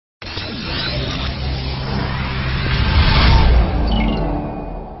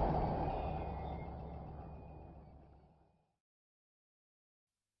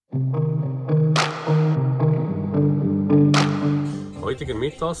benötigen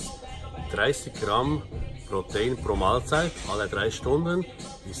mittags 30 Gramm Protein pro Mahlzeit, alle 3 Stunden.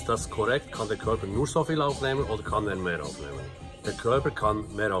 Ist das korrekt? Kann der Körper nur so viel aufnehmen oder kann er mehr aufnehmen? Der Körper kann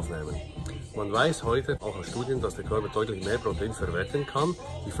mehr aufnehmen. Man weiß heute auch aus Studien, dass der Körper deutlich mehr Protein verwerten kann.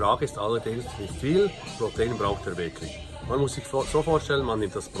 Die Frage ist allerdings, wie viel Protein braucht er wirklich? Man muss sich so vorstellen, man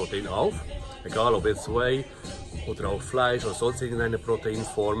nimmt das Protein auf, egal ob jetzt Whey oder auch Fleisch oder sonst irgendeine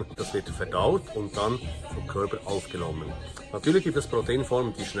Proteinform, das wird verdaut und dann vom Körper aufgenommen. Natürlich gibt es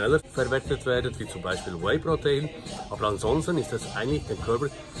Proteinformen, die schneller verwertet werden, wie zum Beispiel Whey-Protein, aber ansonsten ist es eigentlich dem Körper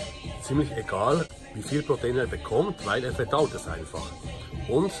ziemlich egal, wie viel Protein er bekommt, weil er verdaut es einfach.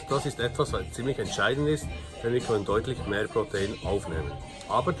 Und das ist etwas, was ziemlich entscheidend ist, denn wir können deutlich mehr Protein aufnehmen.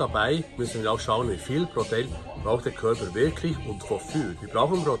 Aber dabei müssen wir auch schauen, wie viel Protein braucht der Körper wirklich und wofür. Wir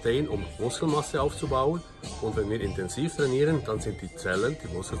brauchen Protein, um Muskelmasse aufzubauen, und wenn wir intensiv trainieren, dann sind die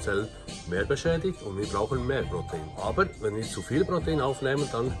Muskelzellen mehr beschädigt und wir brauchen mehr Protein. Aber wenn wir zu viel Protein aufnehmen,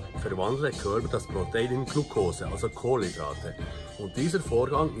 dann verwandelt der Körper das Protein in Glucose, also Kohlenhydrate. Und dieser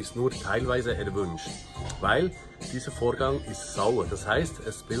Vorgang ist nur teilweise erwünscht, weil dieser Vorgang ist sauer. Das heißt,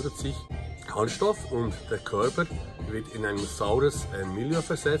 es bildet sich Harnstoff und der Körper wird in ein saures Milieu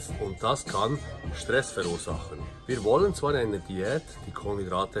versetzt und das kann Stress verursachen. Wir wollen zwar in einer Diät die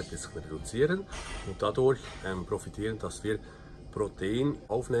Kohlenhydrate ein bisschen reduzieren und dadurch profitieren, dass wir Protein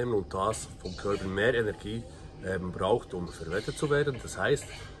aufnehmen und das vom Körper mehr Energie braucht, um verwertet zu werden. Das heißt,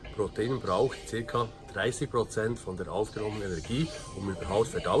 Protein braucht ca. 30% von der aufgenommenen Energie, um überhaupt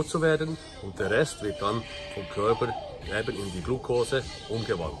verdaut zu werden, und der Rest wird dann vom Körper eben in die Glucose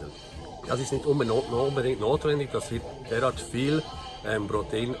umgewandelt. Das ist nicht unbedingt notwendig, dass wir derart viel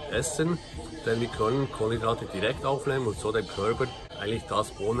Protein essen, denn wir können Kohlenhydrate direkt aufnehmen und so dem Körper eigentlich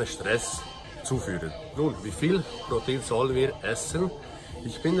das ohne Stress zuführen. Nun, wie viel Protein sollen wir essen?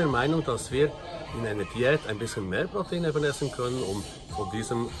 Ich bin der Meinung, dass wir in einer Diät ein bisschen mehr Protein essen können, um von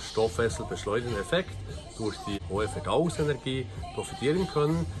diesem stoffwechselbeschleunigenden Effekt durch die hohe Verdauungsenergie profitieren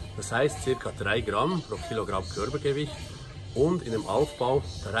können. Das heißt ca. 3 Gramm pro Kilogramm Körpergewicht. Und in dem Aufbau,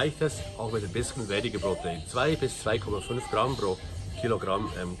 da reicht es auch mit ein bisschen weniger Protein. 2 bis 2,5 Gramm pro Kilogramm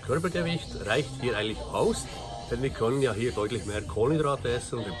Körpergewicht reicht hier eigentlich aus, denn wir können ja hier deutlich mehr Kohlenhydrate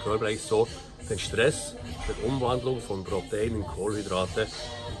essen und dem Körper eigentlich so den Stress der Umwandlung von Protein in Kohlenhydrate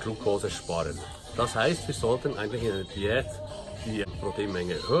und Glucose sparen. Das heißt, wir sollten eigentlich in einer Diät die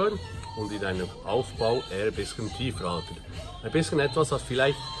Proteinmenge erhöhen und in einem Aufbau eher ein bisschen tiefer halten. Ein bisschen etwas, was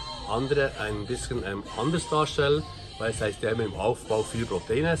vielleicht andere ein bisschen anders darstellen, weil es heißt eben im Aufbau viel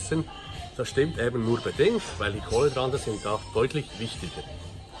Protein essen. Das stimmt eben nur bedingt, weil die Kohlenhydrate sind auch deutlich wichtiger.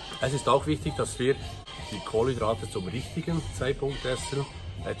 Es ist auch wichtig, dass wir die Kohlenhydrate zum richtigen Zeitpunkt essen.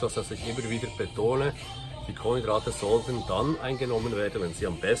 Etwas, das ich immer wieder betone, die Kohlenhydrate sollten dann eingenommen werden, wenn sie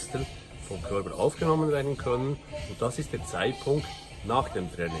am besten vom Körper aufgenommen werden können. Und das ist der Zeitpunkt nach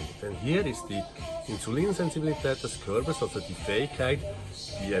dem Training. Denn hier ist die Insulinsensibilität des Körpers, also die Fähigkeit,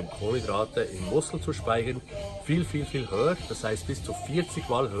 die Kohlenhydrate im Muskel zu speichern, viel höher. Das heißt bis zu 40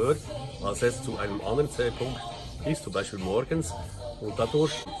 Mal höher, als es zu einem anderen Zeitpunkt ist, zum Beispiel morgens. Und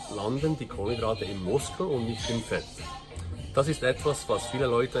dadurch landen die Kohlenhydrate im Muskel und nicht im Fett. Das ist etwas, was viele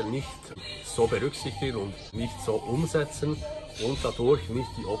Leute nicht so berücksichtigen und nicht so umsetzen und dadurch nicht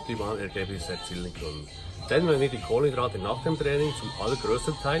die optimalen Ergebnisse erzielen können. Denn wenn wir die Kohlenhydrate nach dem Training zum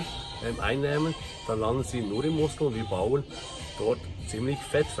allergrößten Teil einnehmen, dann landen sie nur im Muskel und wir bauen dort ziemlich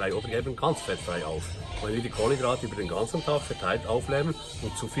fettfrei oder eben ganz fettfrei auf. Wenn wir die Kohlenhydrate über den ganzen Tag verteilt aufnehmen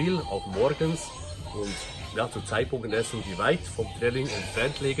und zu viel, auch morgens und zu Zeitpunkten essen, die weit vom Training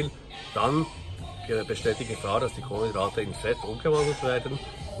entfernt liegen, dann besteht die Gefahr, dass die Kohlenhydrate in Fett umgewandelt werden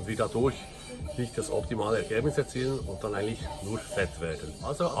und wir dadurch nicht das optimale Ergebnis erzielen und dann eigentlich nur Fett werden.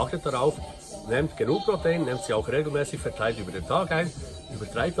 Also achtet darauf, nehmt genug Protein, nehmt sie auch regelmäßig verteilt über den Tag ein,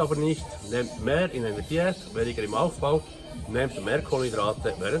 übertreibt aber nicht, nehmt mehr in einer Diät, weniger im Aufbau, nehmt mehr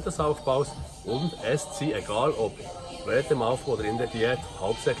Kohlenhydrate während des Aufbaus und esst sie, egal ob während dem Aufbau oder in der Diät,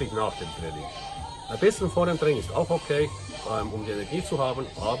 hauptsächlich nach dem Training. Ein bisschen vor dem Training ist auch okay, um die Energie zu haben,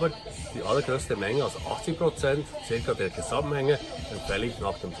 aber die allergrößte Menge, also 80% circa der Gesamtmenge, empfehle ich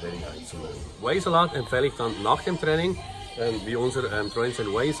nach dem Training einzunehmen. Whey-Salat empfehle ich dann nach dem Training, wie unser Freund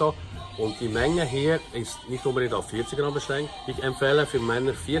Whey-Salat. Und die Menge hier ist nicht unbedingt auf 40 Gramm beschränkt. Ich empfehle für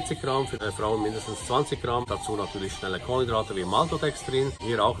Männer 40 Gramm, für Frauen mindestens 20 Gramm. Dazu natürlich schnelle Kohlenhydrate wie Maltodextrin.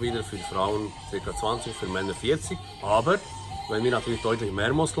 Hier auch wieder für Frauen ca. 20, für Männer 40. Aber wenn wir natürlich deutlich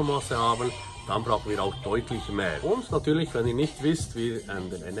mehr Muskelmasse haben, dann brauchen wir auch deutlich mehr. Und natürlich, wenn ihr nicht wisst, wie ihr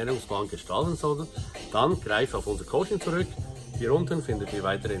den Ernährungsplan gestalten solltet, dann greift auf unser Coaching zurück. Hier unten findet ihr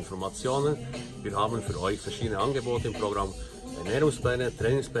weitere Informationen. Wir haben für euch verschiedene Angebote im Programm. Ernährungspläne,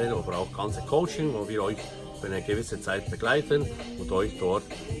 Trainingspläne, aber auch ganze Coaching, wo wir euch für eine gewisse Zeit begleiten und euch dort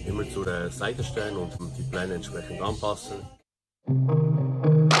immer zur Seite stellen und die Pläne entsprechend anpassen.